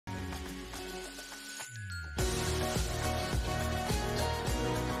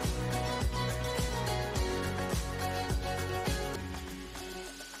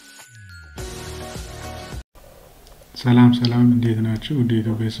ሰላም እንዴት ናችሁ? እንዴት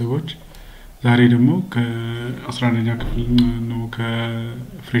ቤተሰቦች ዛሬ ደግሞ ከ11ኛ ክፍል ነው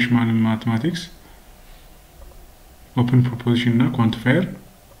ከፍሬሽማን ማቴማቲክስ ኦፕን ፕሮፖዚሽን እና ኳንቲፋየር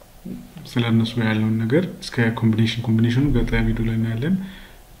ስለነሱ ያለውን ነገር እስከ ኮምቢኔሽኑ ገጣይ ቪዲዮ ላይ እናያለን።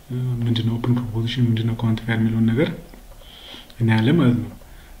 ምንድነው ኦፕን ፕሮፖዚሽን ምንድነው ኳንቲፋየር የሚለውን ነገር እናያለን ማለት ነው።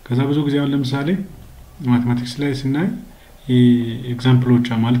 ከዛ ብዙ ጊዜ አሁን ለምሳሌ ማቴማቲክስ ላይ ስናይ ኤግዛምፕሎች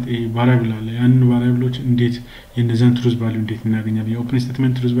ማለት ቫሪያብል አለ ያን ቫሪያብሎች እንዴት የነዛን ትሩዝ ቫልዩ እንዴት እናገኛለን የኦፕን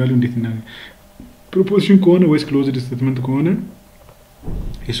ስቴትመንት ትሩዝ ቫልዩ እንዴት እናገኛለን ፕሮፖዚሽን ከሆነ ወይስ ክሎዝድ ስቴትመንት ከሆነ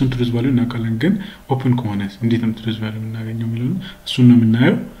የሱን ትሩዝ ቫልዩ እናውቃለን ግን ኦፕን ከሆነ እንዴት ነው ትሩዝ ቫልዩ እናገኘው የሚለውን እሱን ነው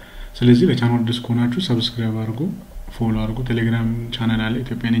የምናየው። ስለዚህ ለቻናሉ አዲስ ከሆናችሁ ሰብስክራይብ አድርጉ ፎሎ አድርጉ ቴሌግራም ቻናል አለ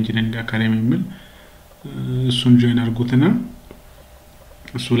ኢትዮጵያን ኢንጂነሪንግ አካዳሚ የሚል እሱን ጆይን አድርጉትና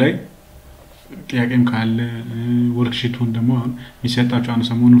እሱ ላይ ጥያቄም ካለ ወርክሺቱን ደግሞ አሁን የሚሰጣችሁ አንድ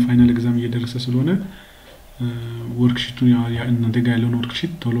ሰሞኑን ፋይናል ኤግዛም እየደረሰ ስለሆነ ወርክሺቱን እናንተ ጋር ያለውን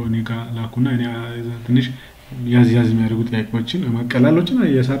ወርክሺት ቶሎ እኔ ጋር ላኩና እኔ ትንሽ ያዝ የሚያደርጉ ጥያቄዎችን ማቀላሎችን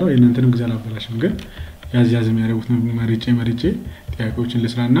እየሰራው የእናንተንም ግዛ አላበላሽም ግን ያዝ የሚያደርጉት መርጬ ጥያቄዎችን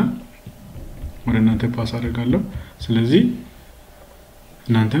ልስራና ወደ እናንተ ፓስ አደርጋለሁ። ስለዚህ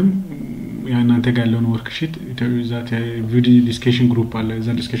እናንተም ያንተ ጋር ያለውን ወርክሺት ዛት ቪዲዮ ዲስከሽን ግሩፕ አለ እዛ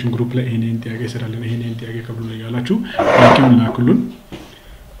ዲስከሽን ግሩፕ ላይ ይሄን ጥያቄ ይሰራልን ይሄን ጥያቄ ከብሉ ላይ ያላችሁ ጥያቄውን ላኩልን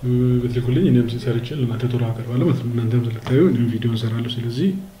በትክክለኛ እኔም ሲሰርች ለማንተ ቶሎ አቀርባለሁ ማለት ነው። እናንተም ስለታዩ እኔም ቪዲዮ እንሰራለሁ ስለዚህ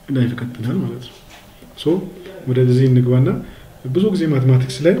ላይፍ ይቀጥላል ማለት ነው። ሶ ወደዚህ እንግባና ብዙ ጊዜ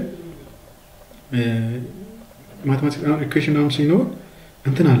ማቴማቲክስ ላይ ማቴማቲክስ ኢኩዌሽን አሁን ሲኖር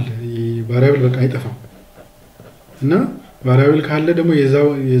እንትን አለ ቫሪያብል በቃ አይጠፋም እና ቫሪያብል ካለ ደግሞ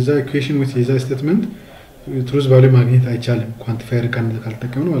የዛ ኢኩዌሽን ወይ የዛ ስቴትመንት ትሩዝ ቫልዩ ማግኘት አይቻልም ኳንቲፋየር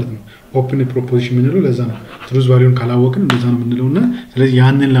ካልተጠቀምን ማለት ነው። ኦፕን ፕሮፖዚሽን ምንለው ለዛ ነው ትሩዝ ቫልዩን ካላወቅን እንደዛ ነው ምንለውና ስለዚህ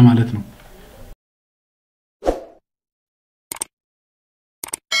ያንን ለማለት ነው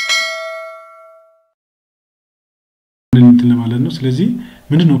እንትን ለማለት ነው። ስለዚህ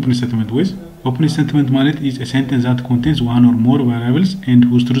ምንድነው ኦፕን ስቴትመንት ወይስ open statement ማለት is a sentence that contains one or more variables and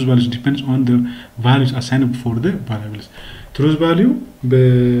whose truth values depends on the values assigned for the variables truth value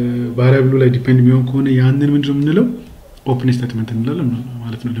በቫሪያብሉ ላይ ዲፔንድ የሚሆን ከሆነ ያንን ምንድነው የምንለው open statement እንላለን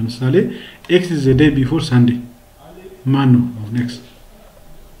ማለት ነው። ለምሳሌ x is the day before sunday ማን ነው next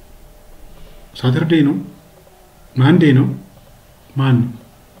saturday ነው monday ነው ማን ነው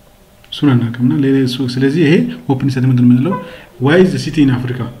ሱናና ከመና ለሌሱ ስለዚህ ይሄ open statement የምንለው why is the city in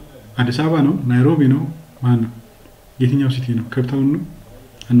africa አዲስ አበባ ነው ናይሮቢ ነው ማን ነው የትኛው ሲቲ ነው ካፒታል ነው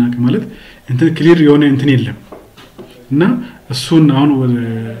እናቀ ማለት እንትን ክሊር የሆነ እንትን የለም እና እሱን አሁን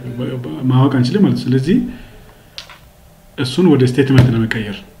ማወቅ አንችልም ማለት ስለዚህ እሱን ወደ ስቴትመንት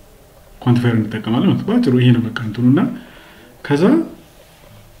ለመቀየር ኳንቲፋየር እንጠቀማለን ማለት ባጭሩ ይሄ ነው በቃ እንትኑና ከዛ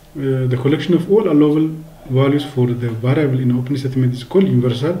the collection of all allowable values for the variable in open statement is called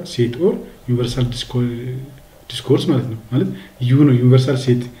universal set or universal discourse ማለት ነው ማለት ዩ ነው universal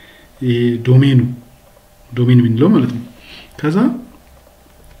set ዶሜን ምንለው ማለት ነው። ከዛ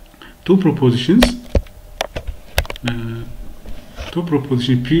two propositions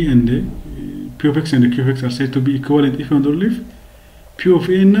p and p of x and q of x are said to be equivalent if and only if p of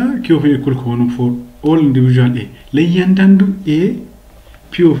a እና q of a equal ከሆኑ for all individual a ለእያንዳንዱ a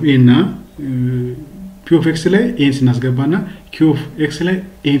p of a እና p of x ላይ a ስናስገባና q of x ላይ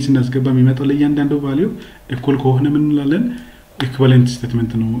a ስናስገባ የሚመጣው ለእያንዳንዱ ቫልዩ equal ከሆነ ምን እንላለን equivalent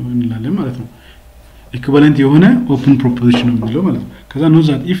statement ነው እንላለን ማለት ነው። equivalent የሆነ open proposition ነው እንለው ማለት ነው። ከዛ know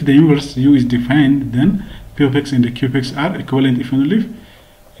that if the inverse u is defined then p of x and q of x are equivalent if and only if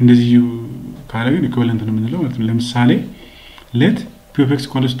እንደዚህ u ካረግን equivalent ነው እንለው ማለት ነው። ለምሳሌ let p of x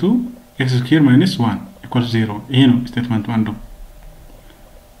equals to x squared minus 1 equals 0 ይሄ ነው ስቴትመንቱ አንዱ።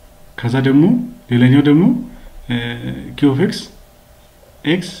 ከዛ ደግሞ ሌላኛው ደግሞ q of x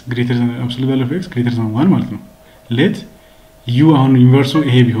x greater than absolute value of x greater than 1 ማለት ነው። let u አሁን ኢንቨርሱ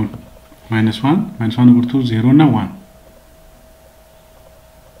ይሄ ቢሆን -1 0 እና 1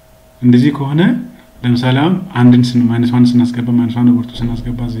 እንደዚህ ከሆነ ለምሳሌ አንድን -1 ስናስገባ -1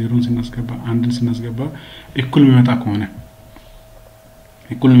 ስናስገባ 0 ስናስገባ አንድን ስናስገባ ኢኩል የሚመጣ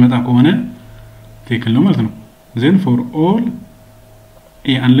ከሆነ ትክክል ነው ማለት ነው። then for all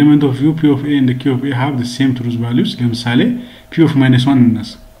a element of u p of a and q of a have the same truth values ለምሳሌ p of -1 እናስ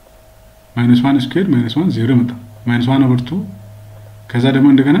 -1 squared -1 0 መጣ -1/2 ከዛ ደግሞ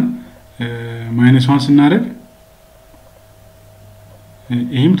እንደገና -1 ስናደርግ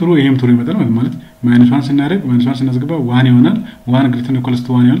ይሄም ትሩ ይመጣል ማለት -1 ስናደርግ -1 ስናስገባ 1 ይሆናል 1 ግሬተር ኢኳልስ ቱ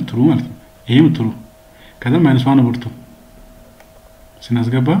 1 ይሆናል ትሩ ማለት ነው። ይሄም ትሩ ከዛ -1/2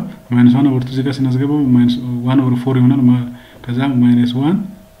 ስናስገባ -1/2 እዚህ ጋር ስናስገባ -1/4 ይሆናል ከዛ -1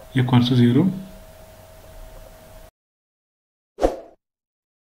 ኢኳልስ ቱ 0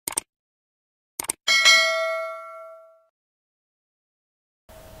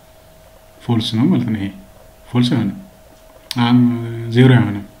 ፎልስ ነው ማለት ነው። ይሄ ፎልስ አይሆንም ዜሮ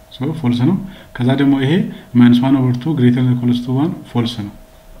አይሆንም ሶ ፎልስ ነው። ከዛ ደግሞ ይሄ -1/2 greater than or equal to 1 ፎልስ ነው።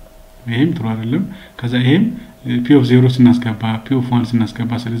 ይሄም ትሩ አይደለም። ከዛ ይሄም p of 0 ስናስገባ p of 1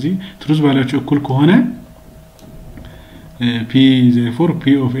 ስናስገባ ስለዚህ ትሩዝ ቫልዩአቸው እኩል ከሆነ p therefore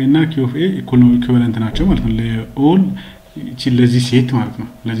p of a እና q of a ኢኩቫለንት ናቸው ማለት ነው ለኦል እቺ ለዚህ ሴት ማለት ነው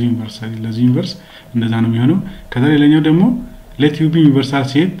ለዚህ ዩኒቨርስ እንደዛ ነው የሚሆነው። ከዛ ሌላኛው ደግሞ let u be universal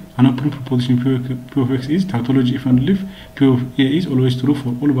set an open proposition p of x is tautology if and if p of a is always true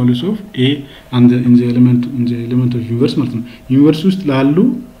for all values of a and in the element of universe ማለት ነው። ዩኒቨርስ ውስጥ ላሉ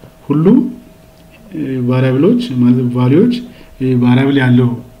ሁሉ ቫሪያብሎች ማለት ቫልዩዎች ቫሪያብል ያለው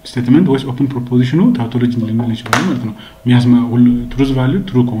ስቴትመንት ወይስ ኦፕን ፕሮፖዚሽኑ ታውቶሎጂ ልንል ይችላል ማለት ነው። የሚያስማ ሁሉ ትሩዝ ቫልዩ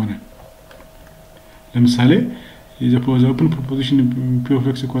ትሩ ከሆነ ለምሳሌ the open proposition p of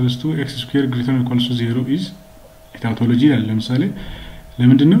x equals to x squared greater than or equal to 0 is ታውቶሎጂ ያለ ለምሳሌ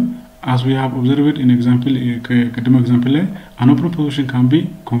ለምንድነው as we have observed in example ቀደም ኤግዛምፕል ላይ an open proposition can be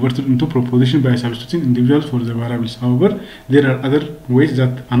converted into proposition by substituting individuals for the variables. However, there are other ways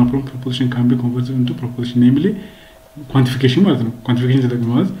that an open proposition can be converted into proposition, namely quantification ማለት ነው። quantification ተጠቅመን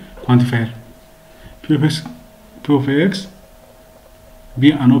ማለት quantifier p of x be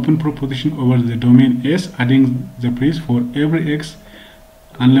an open proposition over the domain S adding the price for every x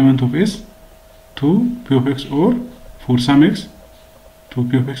element of S to p of x or for some x to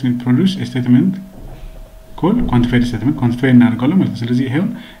p of x will produce a statement called quantified statement. quantified እናደርጋለን ማለት ነው። ስለዚህ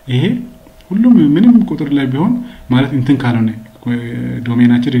ይሄ ሁሉም ምንም ቁጥር ላይ ቢሆን ማለት እንትን ካልሆነ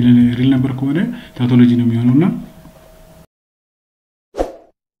ዶሜናችን ሪል ነበር ከሆነ ታውቶሎጂ ነው የሚሆነውና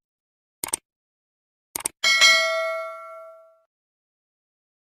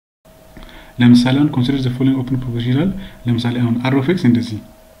ለምሳሌ አሁን consider the following open proposition ይላል። ለምሳሌ አሁን r of x እንደዚህ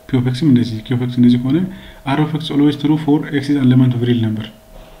p of x እንደዚህ q of x እንደዚህ ከሆነ r of x always true for x is an element of real number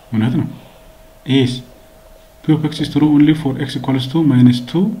ማለት ነው። yes p of x is true only for x equals to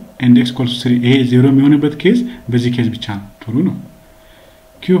 -2 and x equals to 3 ይሄ 0 የሚሆንበት ኬዝ በዚህ ኬዝ ብቻ ነው ትሩ ነው።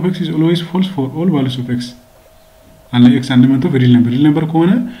 q of x is always false for all values of x unless x an element of real number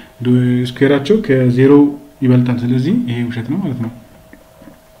ከሆነ ስኩዌራቸው ከ0 ይበልጣል ስለዚህ ይሄ ውሸት ነው ማለት ነው።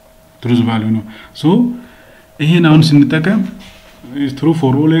 ትሩዝ ቫልዩ ነው። ሶ ይሄን አሁን ስንጠቀም is true for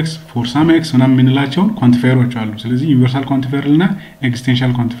all x for some x ምናምን የምንላቸው ኳንቲፋየሮች አሉ። ስለዚህ ዩኒቨርሳል ኳንቲፋየር እና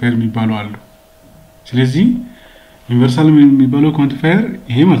ኤክስቴንሻል ኳንቲፋየር የሚባሉ አሉ። ስለዚህ ዩኒቨርሳል የሚባለው ኳንቲፋየር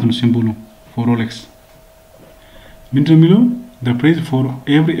ይሄ ማለት ነው ሲምቦሉ for all x ምንድነው የሚለው the price for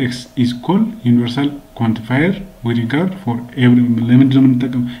every x is called universal quantifier with regard for every ለምንድነው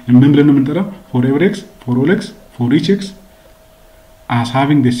የምንጠቀም ምን ብለን ነው የምንጠራው for every x for all x for each x as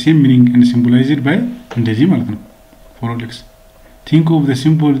having the same meaning and symbolized by እንደዚህ ማለት ነው for all x. Think of the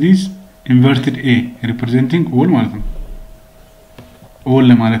symbol this inverted a representing all ማለት ነው all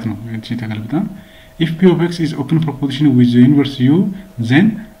ለማለት ነው እቺ ተገልብጣ if p of x is open proposition with the inverse u then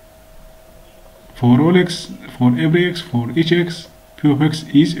for all x for every x for each x p of x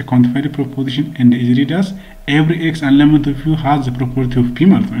is a quantified proposition and is read as every x element of u has the property of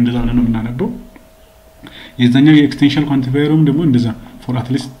p ማለት ነው እንደዛ ነው የምናነበው። የዛኛው የኤክስቴንሽን ኳንቲፋየሩም ደግሞ እንደዛ for at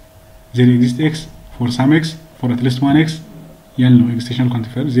least there exists x for some x for at least one x ያለው ኤክስቴንሽን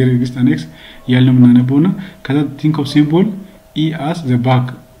ኳንቲፋየር there exists an x ያለው ምናነበውና ከዛ think of symbol e as the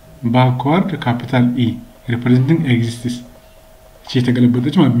backward capital E representing exists እቺ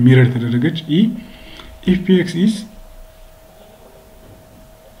ተገለበጠች ማለት ሚረር ተደረገች e if px is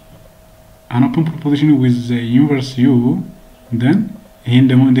an open proposition with the inverse u then ይሄን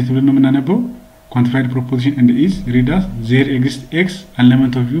ደግሞ እንዴት ብለን ነው የምናነበው quantified proposition and is read as there exists x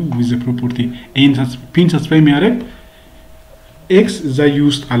element of u with the property in such pin satisfy የሚያደርግ x እዛ u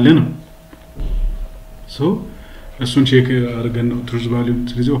ውስጥ አለ ነው። ሶ እሱን ቼክ አድርገን ነው ትሩዝ ቫልዩ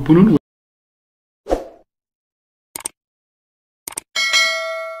ስለዚህ ኦፕኑን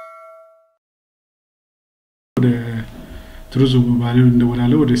ወደ ትሩዝ ቫልዩ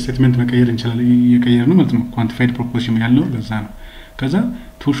እንደወላለ ወደ ስቴትመንት መቀየር እንችላለን እየቀየር ነው ማለት ነው quantified proposition ያለው ለዛ ነው። ከዛ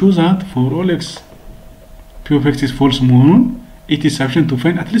to show that for all x p of x is false መሆኑን it is sufficient to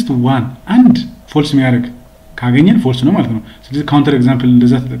find at least one and false የሚያደርግ ካገኘን false ነው ማለት ነው። ስለዚህ counter example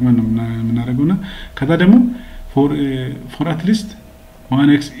እንደዛ ተጠቅመን ነው የምናደርገውና ከዛ ደግሞ for at least one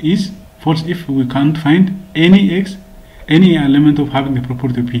x is false if we can't find any element of having the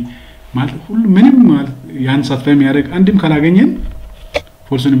property of p ማለት ሁሉ ምንም ማለት ያን ሳትፋይ የሚያደርግ አንድም ካላገኘን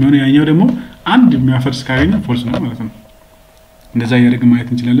false ነው የሚሆነው። ያኛው ደግሞ አንድ የሚያፈርስ ካገኘን false ነው ማለት ነው። እንደዛ ያደርግ ማየት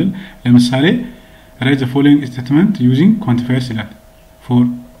እንችላለን። ለምሳሌ write the following statement using quantifiers ይላል for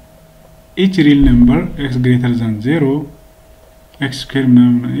each real number x greater than 0 x squared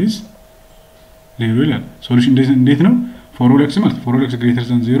is 0 ይላል። ሶሉሽን እንዴት ነው for all x ማለት for all x greater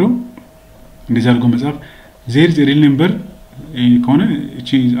than 0 እንደዚህ አድርጎ መጻፍ there is a real number ከሆነ እቺ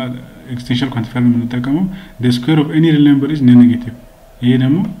ኤክስቴንሽን ኳንቲፋየር ነው የምንጠቀመው the square of any real number is non-negative ይሄ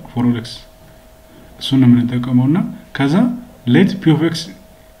ደግሞ for all x እሱን ነው የምንጠቀመውና ከዛ let p of x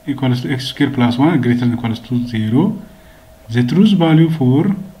equals to x square plus 1 greater than equals to 0 the truth value for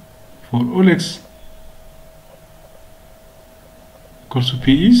all x equals to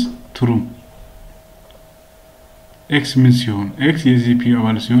p is true x ምን ሲሆን x የዚህ p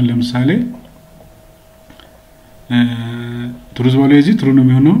አባል ሲሆን ለምሳሌ truth value የዚህ true ነው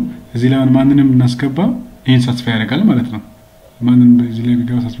የሚሆነው እዚህ ላይ ማንንም እናስገባ ይሄን ሳትስፋይ ያደርጋል ማለት ነው ማንንም በዚህ ላይ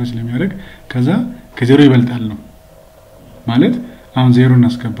ቢገባ ሳትስፋይ ስለሚያደርግ ከዛ ከዜሮ ይበልጣል ነው ማለት አሁን ዜሮ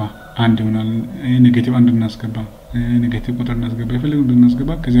እናስገባ አንድ ይሆናል ኔጌቲቭ አንድ እናስገባ ኔጌቲቭ ቁጥር እናስገባ ይፈልጉ እናስገባ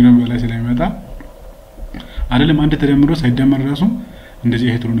ከዜሮ በላይ ስለሚመጣ አይደለም አንድ ተደምሮ ሳይደመር ራሱ እንደዚህ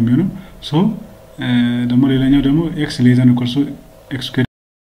ይሄ ትሩ ነው የሚሆነው ሶ ደግሞ ሌላኛው ደግሞ x ሌዘን ኢኳልስ x ስኩዌር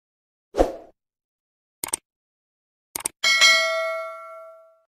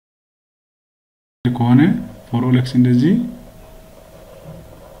ከሆነ for all x እንደዚህ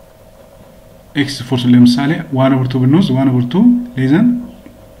x ፎርስ ለምሳሌ 1/2 ብንወስድ 1/2 ሌዘን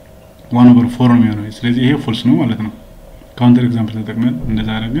 1/4 ነው የሚሆነው ስለዚህ ይሄ ፎልስ ነው ማለት ነው ካውንተር ኤግዛምፕል ተጠቅመን እንደዛ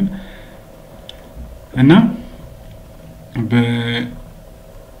አደረግን እና በ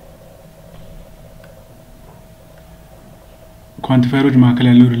quantifiers መካከል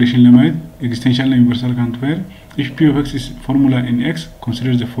ያለው ሪሌሽን ለማየት ኤግዚስቴንሻል እና ዩኒቨርሳል quantifier if p of x is formula in x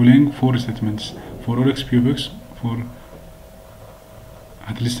consider the following four statements for all x p of x for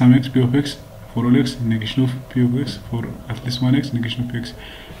at least some x p of x for all x negation of p of x for at least one x negation of x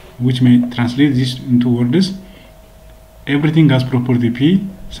which may translate this into words everything has property p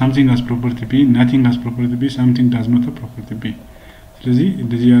something has property p nothing has property p something does not have property p ስለዚህ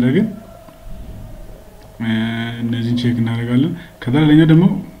እንደዚህ ያደረግን እነዚህን ቼክ እናደርጋለን ከዛ ለኛ ደግሞ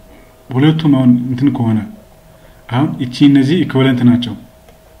ሁለቱም አሁን እንትን ከሆነ አሁን እቺ እነዚህ ኢኩቫለንት ናቸው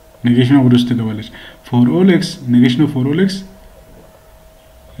ኔጌሽኑ ወደ ውስጥ ትገባለች for all x negation of for all x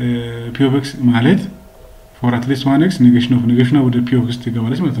p of x ማለት for at least one x negation ወደ p of x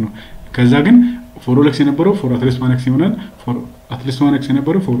ትገባለች ማለት ነው ከዛ ግን for all x የነበረው for at least one x ይሆናል for at least one x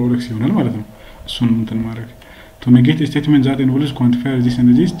የነበረው for all x ይሆናል ማለት ነው እሱን እንትን ማድረግ to negate a statement that involves quantifier this and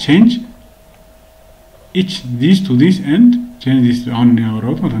this change each this to this and change this on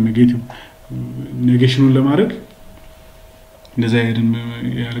ያወራው ማለት ነው ኔጌሽኑን ለማድረግ እንደዛ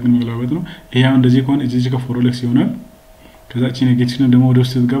ያደርግን መግለባበት ነው ይሄ አሁን እንደዚህ ከሆነ እዚህ ጋር for all x ይሆናል ከዛ እቺ ኔጌሽኑን ደግሞ ወደ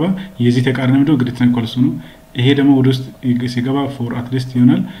ውስጥ ትገባ የዚህ ተቃራኒ ነው ግሬተር ኢኳልስ ነው ይሄ ደግሞ ወደ ውስጥ ሲገባ for at least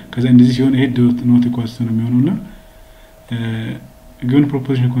ይሆናል ከዛ እንደዚህ ሲሆን ይሄ not equals ነው የሚሆነውና given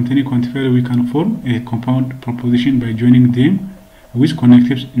proposition containing quantifier we can form a compound proposition by joining them with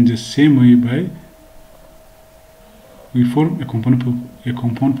connectives in the same way by we form a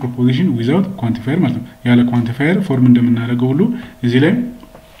compound proposition without quantifier ማለት ነው ያለ quantifier ፎርም እንደምናደርገው ሁሉ እዚህ ላይ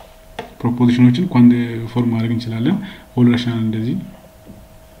ፕሮፖዚሽኖችን ፎርም ማድረግ እንችላለን ሆል ራሽናል እንደዚህ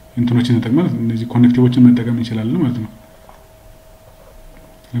እንትኖችን ተጠቅመን እነዚህ ኮኔክቲቮችን መጠቀም እንችላለን ማለት ነው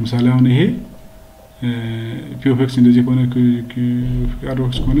ለምሳሌ አሁን ይሄ p of x እንደዚህ ከሆነ r of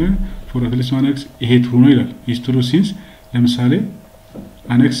x ከሆነ for at least one x ይሄ ትሩ ነው ይላል is true since ለምሳሌ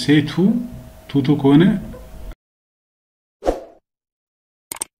an x say 2 ከሆነ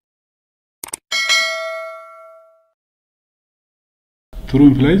true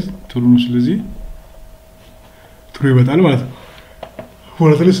implies true ነው ስለዚህ true ይመጣል ማለት ነው for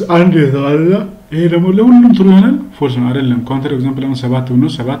at least አንድ የተባለ ይሄ ደግሞ ለሁሉም true ይሆናል false ነው አይደለም ካውንተር ኤግዛምፕል አሁን 7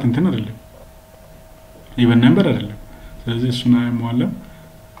 ነው 7 እንትን አይደለም ኢቨን ነምበር አይደለም ስለዚህ እሱን አይሟላ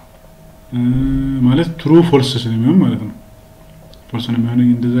ማለት true false ስለሚሆን ማለት ነው false ነው የሚሆነው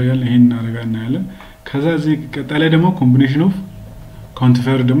እንደዛ ያለ ይሄን እናረጋና ያለ ከዛ እዚህ ቀጣይ ደግሞ ኮምቢኔሽን ኦፍ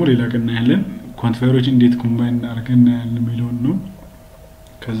ኳንቲፋየር ደግሞ ሌላ ቀና ያለ ኳንቲፋየሮች እንዴት ኮምባይን አድርገን ያለ ሚሊዮን ነው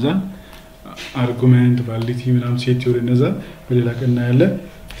ከዛ አርጉመንት ቫሊዲቲ ምናምን ሴት ቲዮሪ እንደዛ በሌላ ቀና ያለ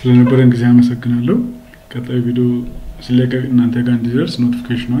ስለነበረን ጊዜ አመሰግናለሁ ቀጣይ ቪዲዮ ሲለቀቅ እናንተ ጋር እንዲደርስ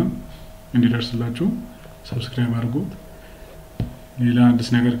ኖቲፊኬሽኑን እንዲደርስላችሁ ሰብስክራይብ አድርጉ ሌላ አዲስ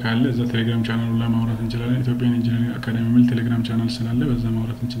ነገር ካለ እዛ ቴሌግራም ቻናሉ ላይ ማውራት እንችላለን ኢትዮጵያን ኢንጂነሪንግ አካዳሚ ሚል ቴሌግራም ቻናል ስላለ በዛ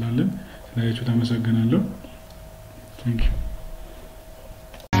ማውራት እንችላለን ስለያችሁ ተመሰግናለሁ Thank you